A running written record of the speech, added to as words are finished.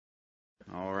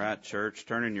All right, church,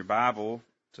 turn in your Bible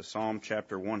to Psalm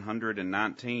chapter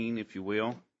 119, if you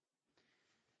will,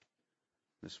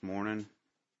 this morning.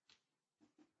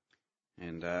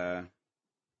 And we're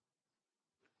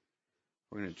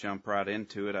going to jump right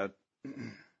into it.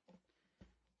 I'm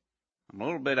a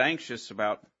little bit anxious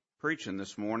about preaching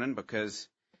this morning because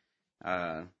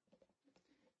I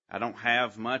don't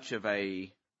have much of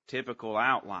a typical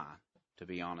outline, to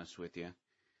be honest with you.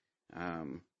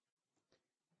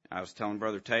 I was telling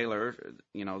Brother Taylor,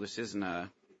 this isn't a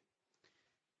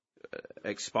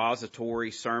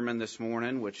expository sermon this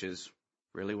morning, which is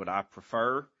really what I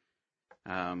prefer.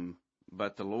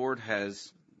 But the Lord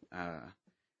has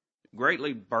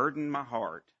greatly burdened my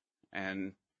heart,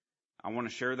 and I want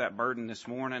to share that burden this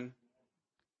morning.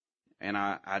 And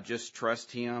I just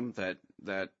trust Him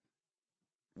that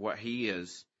what He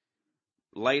has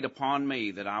laid upon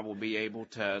me, that I will be able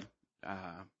to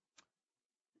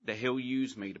that He'll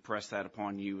use me to press that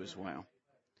upon you as well.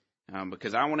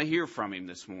 Because I want to hear from Him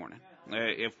this morning.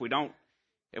 If we don't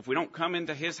come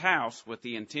into His house with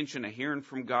the intention of hearing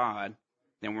from God,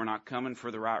 then we're not coming for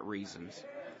the right reasons.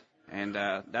 And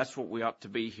that's what we ought to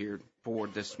be here for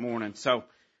this morning. So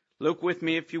look with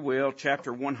me, if you will,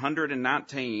 chapter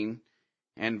 119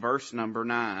 and verse number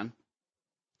 9.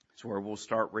 That's where we'll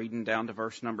start reading down to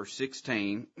verse number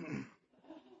 16.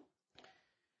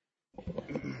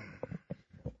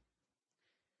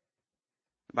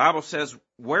 The Bible says,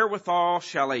 "Wherewithal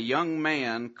shall a young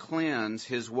man cleanse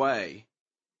his way?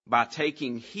 By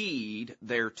taking heed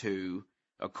thereto,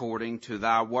 according to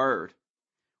thy word.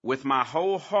 With my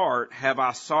whole heart have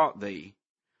I sought thee.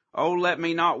 O let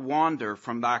me not wander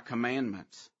from thy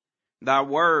commandments. Thy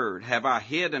word have I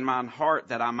hid in mine heart,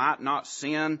 that I might not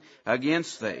sin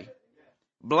against thee.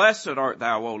 Blessed art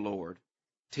thou, O Lord.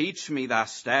 Teach me thy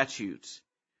statutes.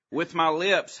 With my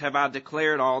lips have I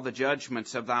declared all the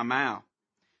judgments of thy mouth.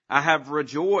 I have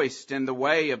rejoiced in the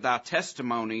way of thy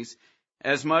testimonies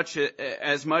as much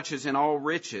as in all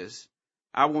riches.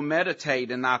 I will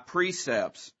meditate in thy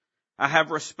precepts. I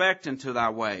have respect unto thy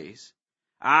ways.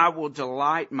 I will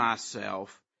delight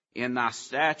myself in thy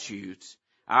statutes.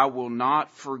 I will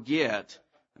not forget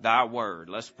thy word."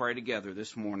 Let's pray together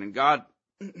this morning. God,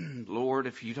 Lord,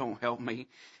 if you don't help me,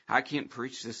 I can't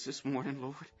preach this morning,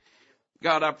 Lord.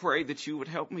 God, I pray that you would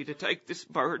help me to take this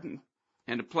burden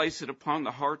and to place it upon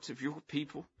the hearts of your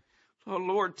people. Oh,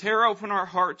 Lord, tear open our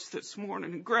hearts this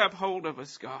morning and grab hold of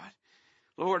us, God.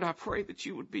 Lord, I pray that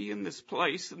you would be in this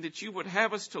place and that you would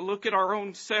have us to look at our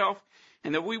own self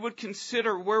and that we would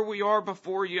consider where we are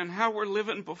before you and how we're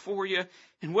living before you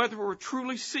and whether we're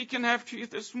truly seeking after you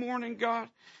this morning, God.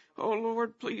 Oh,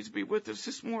 Lord, please be with us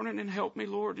this morning and help me,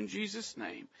 Lord, in Jesus'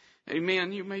 name.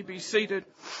 Amen. You may be seated.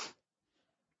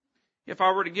 If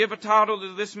I were to give a title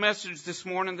to this message this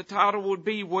morning, the title would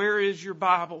be, "Where is your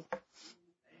Bible?"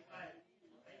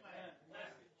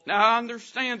 Now, I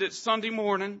understand it's Sunday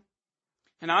morning,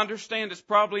 and I understand it's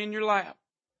probably in your lap.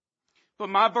 But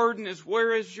my burden is,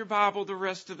 where is your Bible the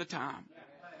rest of the time?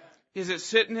 Is it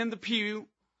sitting in the pew?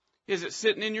 Is it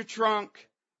sitting in your trunk?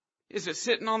 Is it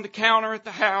sitting on the counter at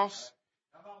the house?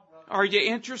 Are you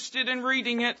interested in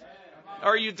reading it?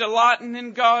 Are you delighting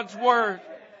in God's Word?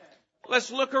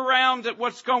 Let's look around at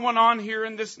what's going on here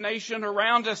in this nation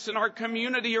around us, in our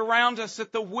community around us,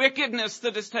 at the wickedness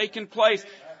that has taken place.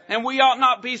 And we ought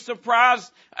not be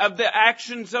surprised of the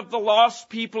actions of the lost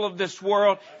people of this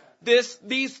world.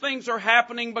 These things are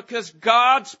happening because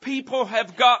God's people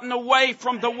have gotten away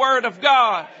from the Word of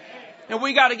God. And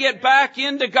we got to get back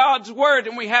into God's Word,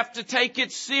 and we have to take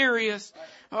it serious.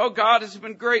 Oh, God has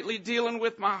been greatly dealing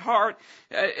with my heart.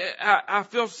 I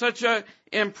feel such an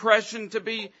impression to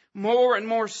be more and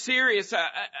more serious.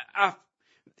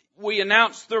 We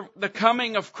announced the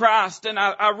coming of Christ, and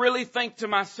I really think to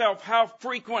myself, how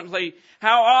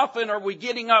often are we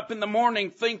getting up in the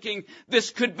morning thinking, this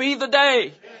could be the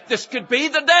day. This could be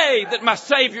the day that my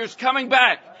Savior's coming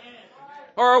back.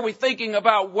 Or are we thinking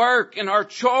about work and our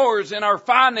chores and our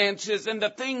finances and the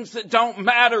things that don't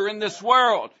matter in this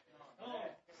world?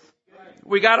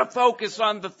 We got to focus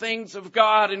on the things of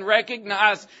God and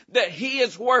recognize that He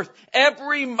is worth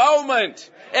every moment,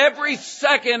 every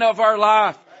second of our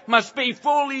life must be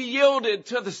fully yielded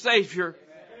to the Savior.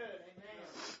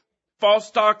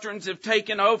 False doctrines have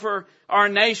taken over our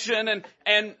nation,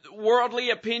 and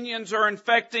worldly opinions are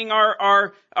infecting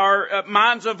our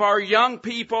minds of our young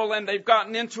people, and they've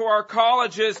gotten into our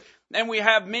colleges. And we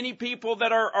have many people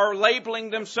that are labeling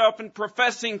themselves and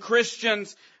professing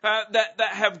Christians that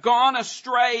have gone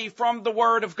astray from the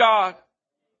Word of God.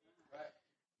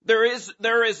 There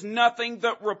is nothing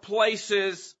that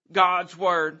replaces God's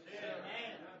Word.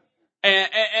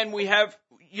 And we have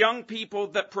young people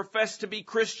that profess to be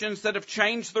Christians that have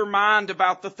changed their mind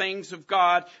about the things of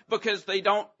God because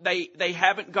they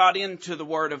haven't got into the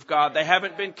Word of God. They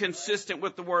haven't been consistent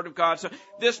with the Word of God. So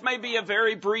this may be a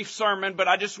very brief sermon, but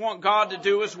I just want God to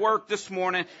do His work this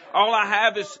morning. All I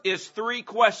have is 3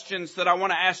 questions that I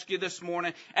want to ask you this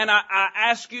morning. And I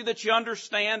ask you that you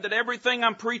understand that everything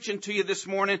I'm preaching to you this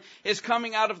morning is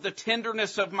coming out of the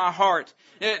tenderness of my heart.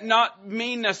 Not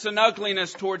meanness and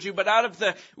ugliness towards you, but out of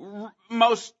the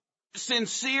most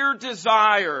sincere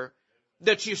desire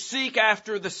that you seek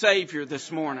after the Savior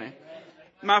this morning.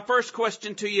 My first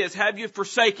question to you is, have you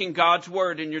forsaken God's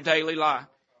Word in your daily life?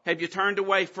 Have you turned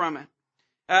away from it?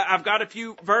 I've got a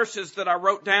few verses that I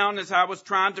wrote down as I was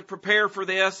trying to prepare for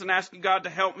this and asking God to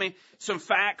help me. Some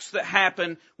facts that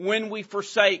happen when we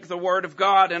forsake the Word of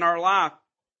God in our life.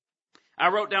 I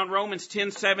wrote down Romans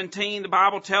 10:17. The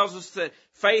Bible tells us that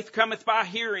faith cometh by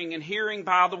hearing, and hearing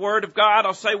by the Word of God.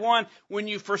 I'll say one, when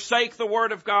you forsake the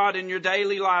Word of God in your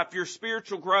daily life, your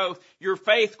spiritual growth, your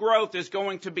faith growth is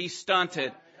going to be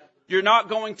stunted. You're not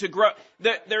going to grow.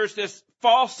 There's this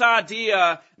false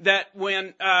idea that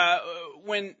when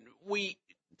we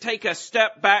take a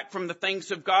step back from the things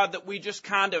of God, that we just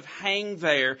kind of hang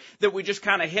there, that we just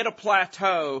kind of hit a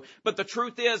plateau. But the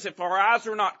truth is, if our eyes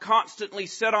are not constantly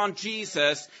set on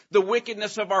Jesus, the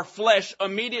wickedness of our flesh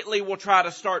immediately will try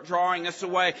to start drawing us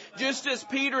away. Just as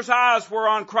Peter's eyes were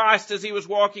on Christ as he was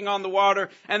walking on the water,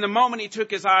 and the moment he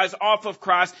took his eyes off of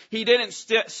Christ, he didn't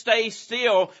stay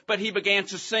still, but he began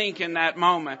to sink in that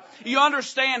moment. You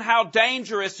understand how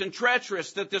dangerous and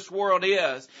treacherous that this world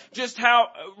is. Just how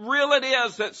real it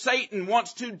is that Satan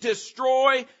wants to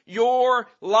destroy your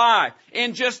life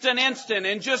in just an instant,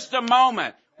 in just a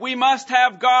moment. We must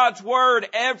have God's Word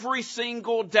every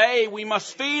single day. We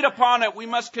must feed upon it. We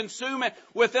must consume it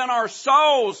within our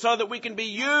souls so that we can be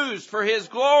used for His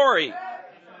glory.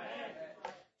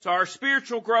 So our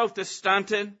spiritual growth is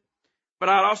stunted. But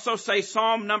I'd also say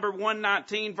Psalm number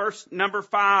 119, verse number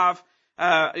 105.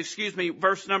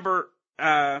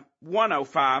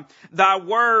 Thy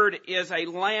word is a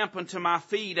lamp unto my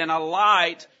feet and a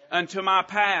light unto my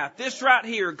path. This right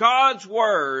here, God's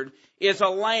Word is a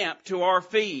lamp to our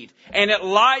feet, and it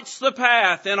lights the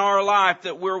path in our life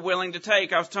that we're willing to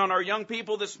take. I was telling our young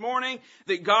people this morning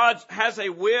that God has a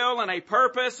will and a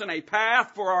purpose and a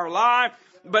path for our life.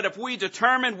 But if we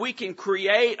determine we can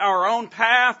create our own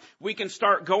path, we can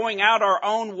start going out our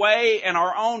own way and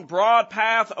our own broad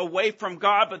path away from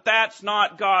God. But that's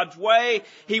not God's way.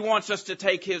 He wants us to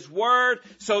take His Word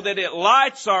so that it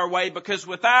lights our way, because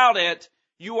without it,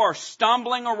 you are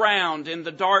stumbling around in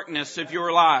the darkness of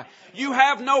your life. You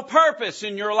have no purpose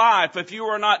in your life if you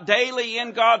are not daily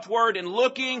in God's Word and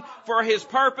looking for His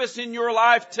purpose in your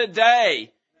life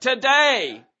today.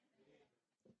 Today.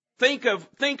 Think of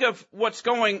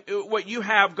what you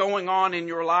have going on in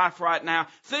your life right now.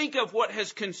 Think of what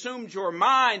has consumed your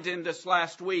mind in this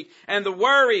last week, and the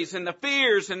worries and the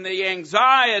fears and the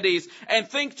anxieties, and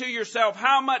think to yourself,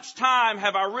 how much time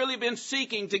have I really been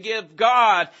seeking to give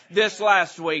God this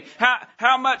last week?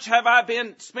 How much have I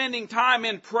been spending time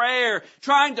in prayer,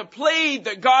 trying to plead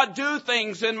that God do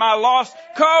things in my lost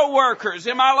co-workers,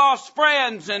 in my lost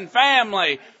friends and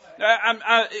family?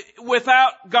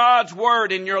 Without God's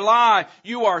Word in your life,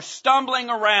 you are stumbling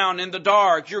around in the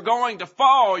dark. You're going to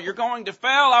fall. You're going to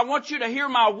fail. I want you to hear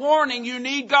my warning. You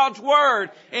need God's Word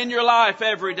in your life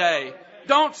every day.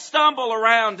 Don't stumble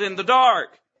around in the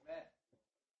dark.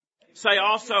 Say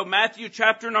also Matthew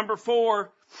chapter number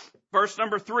 4, verse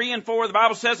number 3 and 4. The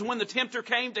Bible says, when the tempter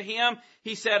came to him,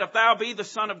 he said, if thou be the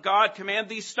Son of God, command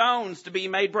these stones to be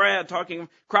made bread. Talking of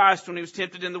Christ when he was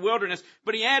tempted in the wilderness.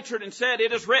 But he answered and said,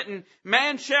 it is written,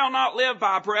 man shall not live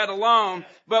by bread alone,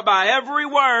 but by every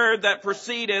word that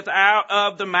proceedeth out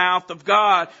of the mouth of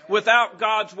God. Without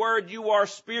God's Word, you are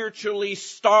spiritually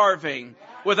starving.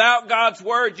 Without God's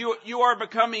Word, you are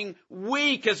becoming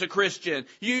weak as a Christian.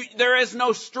 There is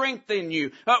no strength in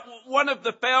you. One of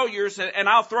the failures, and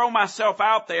I'll throw myself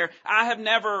out there,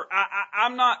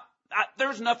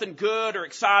 there's nothing good or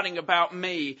exciting about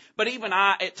me, but even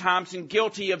I at times am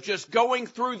guilty of just going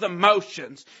through the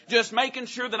motions, just making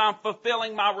sure that I'm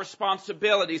fulfilling my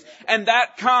responsibilities. And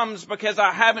that comes because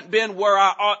I haven't been where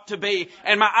I ought to be,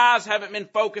 and my eyes haven't been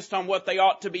focused on what they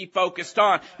ought to be focused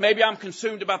on. Maybe I'm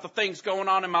consumed about the things going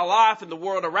on in my life and the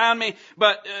world around me,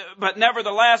 but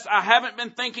nevertheless, I haven't been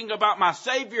thinking about my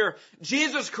Savior,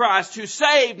 Jesus Christ, who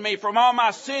saved me from all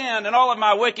my sin and all of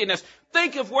my wickedness.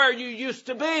 Think of where you used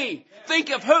to be.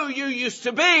 Think of who you used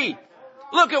to be.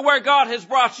 Look at where God has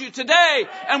brought you today,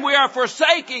 and we are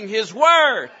forsaking His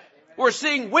Word. We're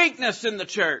seeing weakness in the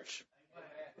church.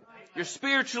 You're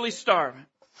spiritually starving.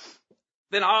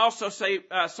 Then I also say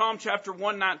Psalm chapter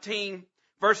 119,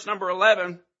 verse number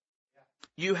 11,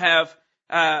 you have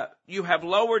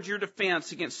lowered your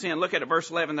defense against sin. Look at it, verse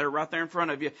 11 there, right there in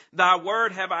front of you. Thy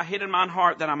word have I hid in mine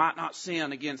heart that I might not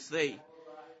sin against thee.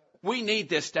 We need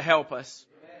this to help us.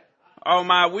 Oh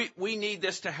my, we need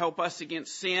this to help us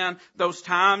against sin. Those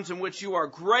times in which you are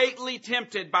greatly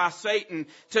tempted by Satan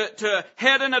to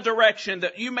head in a direction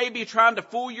that you may be trying to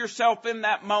fool yourself in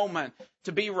that moment,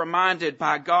 to be reminded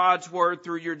by God's word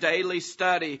through your daily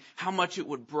study how much it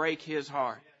would break his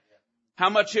heart. How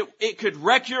much it could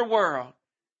wreck your world.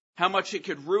 How much it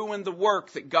could ruin the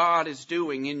work that God is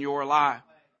doing in your life.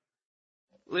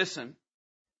 Listen,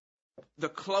 the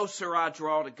closer I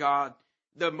draw to God,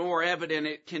 the more evident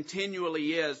it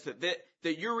continually is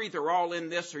that you're either all in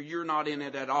this or you're not in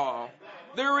it at all.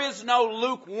 There is no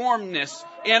lukewarmness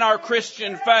in our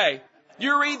Christian faith.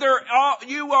 You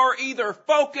are either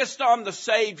focused on the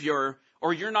Savior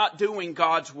or you're not doing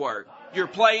God's work. You're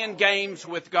playing games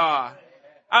with God.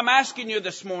 I'm asking you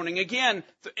this morning, again,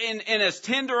 in as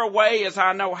tender a way as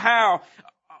I know how,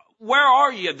 where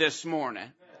are you this morning?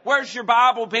 Where's your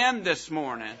Bible been this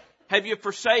morning? Have you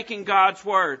forsaken God's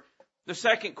word? The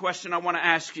second question I want to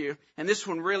ask you, and this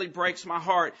one really breaks my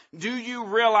heart, do you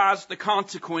realize the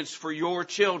consequence for your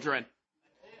children?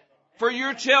 For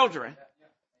your children.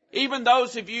 Even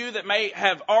those of you that may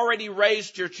have already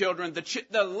raised your children,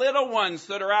 the little ones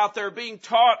that are out there being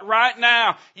taught right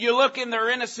now, you look in their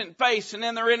innocent face and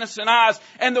in their innocent eyes,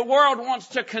 and the world wants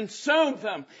to consume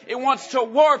them. It wants to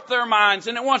warp their minds,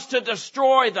 and it wants to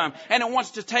destroy them, and it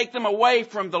wants to take them away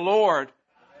from the Lord.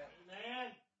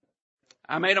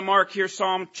 I made a mark here,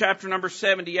 Psalm chapter number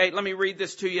 78. Let me read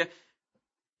this to you.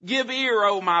 Give ear,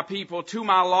 O my people, to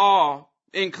my law.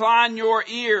 Incline your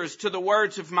ears to the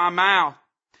words of my mouth.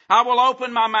 I will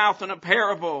open my mouth in a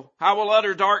parable. I will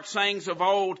utter dark sayings of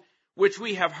old, which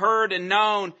we have heard and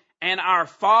known, and our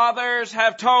fathers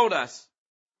have told us.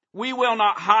 We will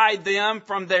not hide them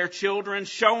from their children,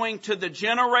 showing to the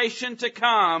generation to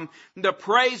come the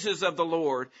praises of the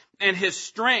Lord and his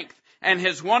strength and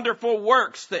his wonderful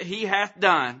works that he hath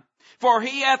done. For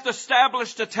he hath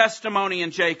established a testimony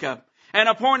in Jacob, and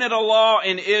appointed a law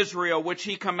in Israel, which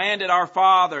he commanded our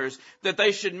fathers, that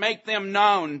they should make them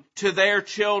known to their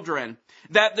children,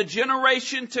 that the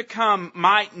generation to come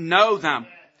might know them.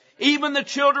 Even the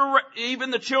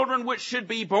children which should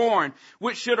be born,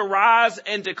 which should arise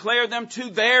and declare them to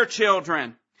their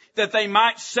children, that they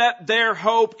might set their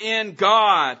hope in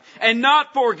God, and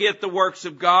not forget the works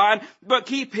of God, but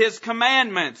keep his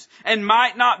commandments, and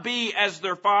might not be as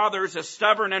their fathers, a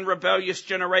stubborn and rebellious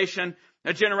generation,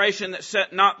 a generation that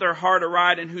set not their heart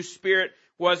aright, and whose spirit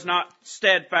was not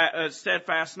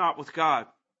steadfast not with God.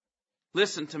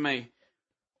 Listen to me.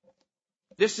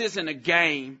 This isn't a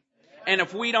game. And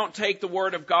if we don't take the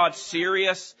Word of God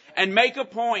serious and make a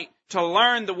point to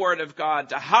learn the Word of God,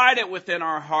 to hide it within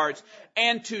our hearts,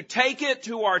 and to take it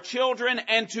to our children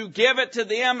and to give it to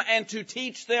them and to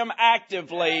teach them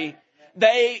actively,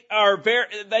 they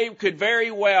could very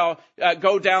well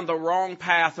go down the wrong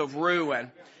path of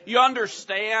ruin. You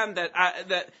understand that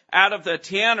out of the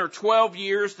 10 or 12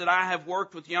 years that I have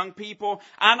worked with young people,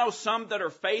 I know some that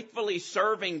are faithfully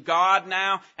serving God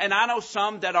now, and I know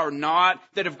some that are not,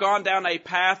 that have gone down a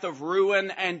path of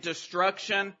ruin and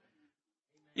destruction.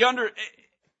 Come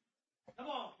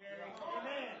on,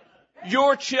 Gary.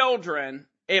 Your children,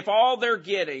 if all they're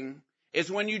getting is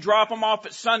when you drop them off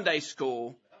at Sunday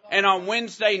school and on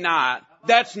Wednesday night,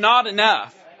 that's not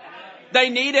enough. They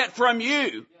need it from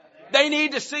you. They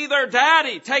need to see their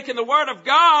daddy taking the Word of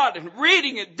God and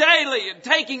reading it daily and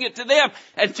taking it to them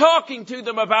and talking to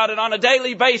them about it on a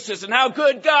daily basis and how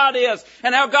good God is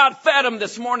and how God fed him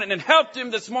this morning and helped him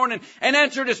this morning and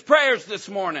answered his prayers this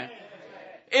morning.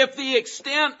 If the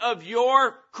extent of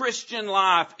your Christian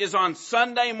life is on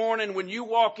Sunday morning when you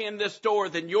walk in this door,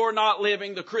 then you're not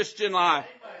living the Christian life.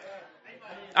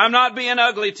 I'm not being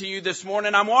ugly to you this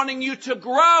morning. I'm wanting you to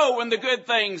grow in the good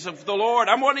things of the Lord.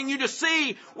 I'm wanting you to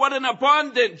see what an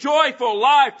abundant, joyful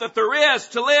life that there is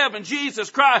to live in Jesus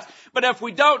Christ. But if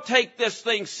we don't take this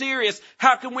thing serious,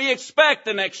 how can we expect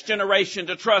the next generation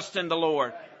to trust in the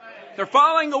Lord? They're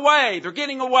falling away. They're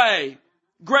getting away.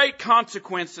 Great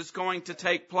consequence is going to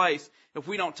take place if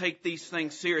we don't take these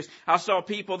things serious. I saw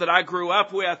people that I grew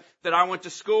up with, that I went to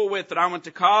school with, that I went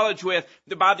to college with,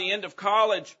 that by the end of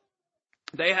college,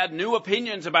 they had new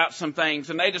opinions about some things,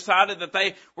 and they decided that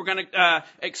they were going to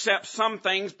accept some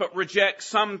things but reject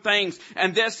some things.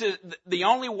 And this is the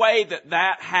only way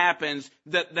that happens,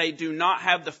 that they do not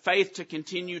have the faith to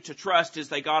continue to trust, is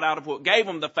they got out of what gave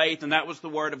them the faith, and that was the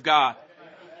Word of God.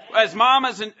 As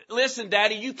mamas, and listen,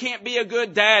 Daddy, you can't be a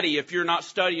good daddy if you're not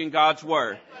studying God's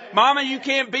Word. Mama, you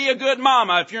can't be a good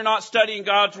mama if you're not studying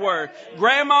God's Word.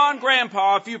 Grandma and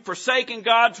Grandpa, if you've forsaken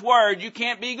God's Word, you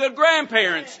can't be good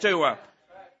grandparents to them.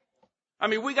 I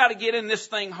mean, we got to get in this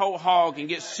thing whole hog and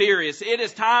get serious. It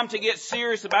is time to get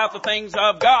serious about the things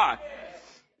of God.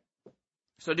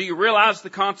 So do you realize the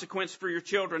consequence for your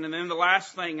children? And then the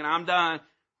last thing, and I'm done,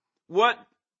 what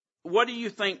do you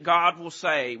think God will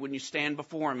say when you stand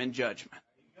before Him in judgment?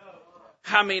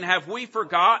 I mean, have we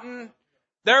forgotten?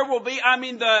 There will be, let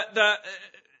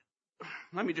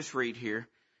me just read here.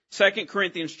 2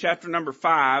 Corinthians chapter number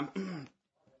 5,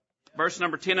 verse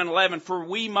number 10 and 11. For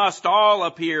we must all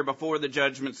appear before the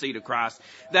judgment seat of Christ,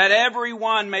 that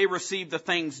everyone may receive the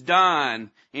things done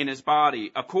in his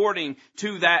body, according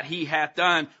to that he hath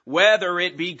done, whether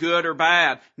it be good or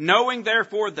bad. Knowing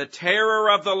therefore the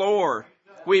terror of the Lord,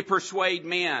 we persuade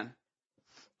men.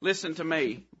 Listen to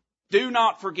me. Do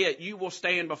not forget you will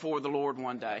stand before the Lord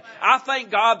one day. I thank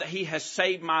God that He has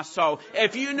saved my soul.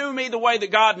 If you knew me the way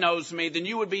that God knows me, then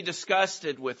you would be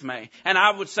disgusted with me. And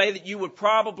I would say that you would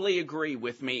probably agree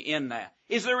with me in that.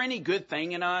 Is there any good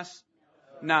thing in us?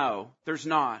 No, there's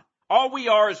not. All we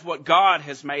are is what God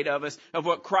has made of us, of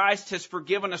what Christ has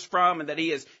forgiven us from, and that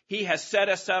He has set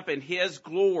us up in His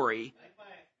glory.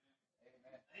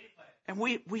 And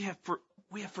we have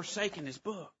forsaken His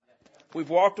book. We've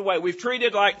walked away. We've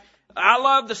treated like, I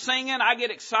love the singing. I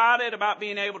get excited about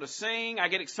being able to sing. I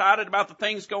get excited about the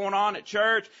things going on at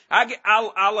church.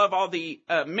 I love all the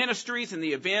ministries and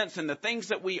the events and the things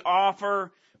that we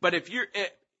offer. But if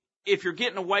you're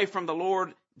getting away from the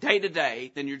Lord day to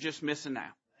day, then you're just missing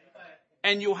out.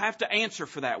 And you'll have to answer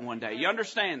for that one day. You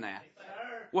understand that?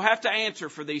 We'll have to answer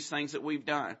for these things that we've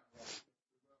done.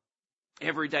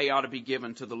 Every day ought to be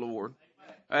given to the Lord.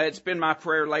 It's been my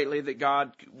prayer lately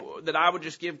that I would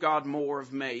just give God more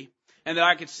of me, and that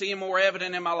I could see Him more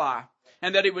evident in my life,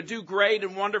 and that He would do great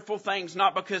and wonderful things,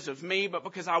 not because of me, but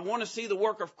because I want to see the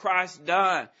work of Christ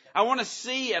done. I want to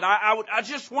see it. I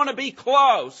just want to be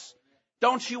close.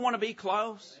 Don't you want to be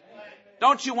close?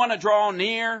 Don't you want to draw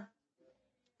near?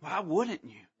 Why wouldn't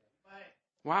you?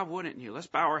 Why wouldn't you? Let's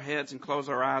bow our heads and close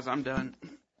our eyes. I'm done.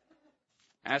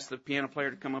 Ask the piano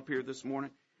player to come up here this morning.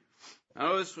 I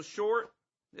know this was short.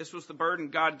 This was the burden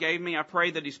God gave me. I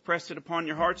pray that He's pressed it upon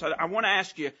your hearts. I want to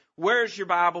ask you, where's your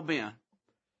Bible been?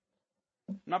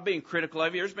 I'm not being critical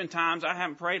of you. There's been times I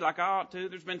haven't prayed like I ought to.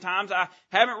 There's been times I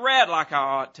haven't read like I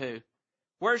ought to.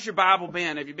 Where's your Bible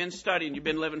been? Have you been studying? You've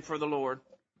been living for the Lord?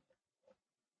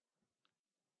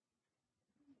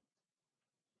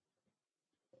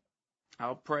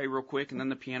 I'll pray real quick, and then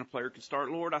the piano player can start.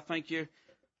 Lord, I thank You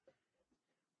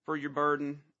for Your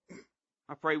burden.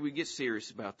 I pray we get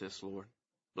serious about this, Lord.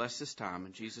 Bless this time.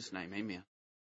 In Jesus' name, amen.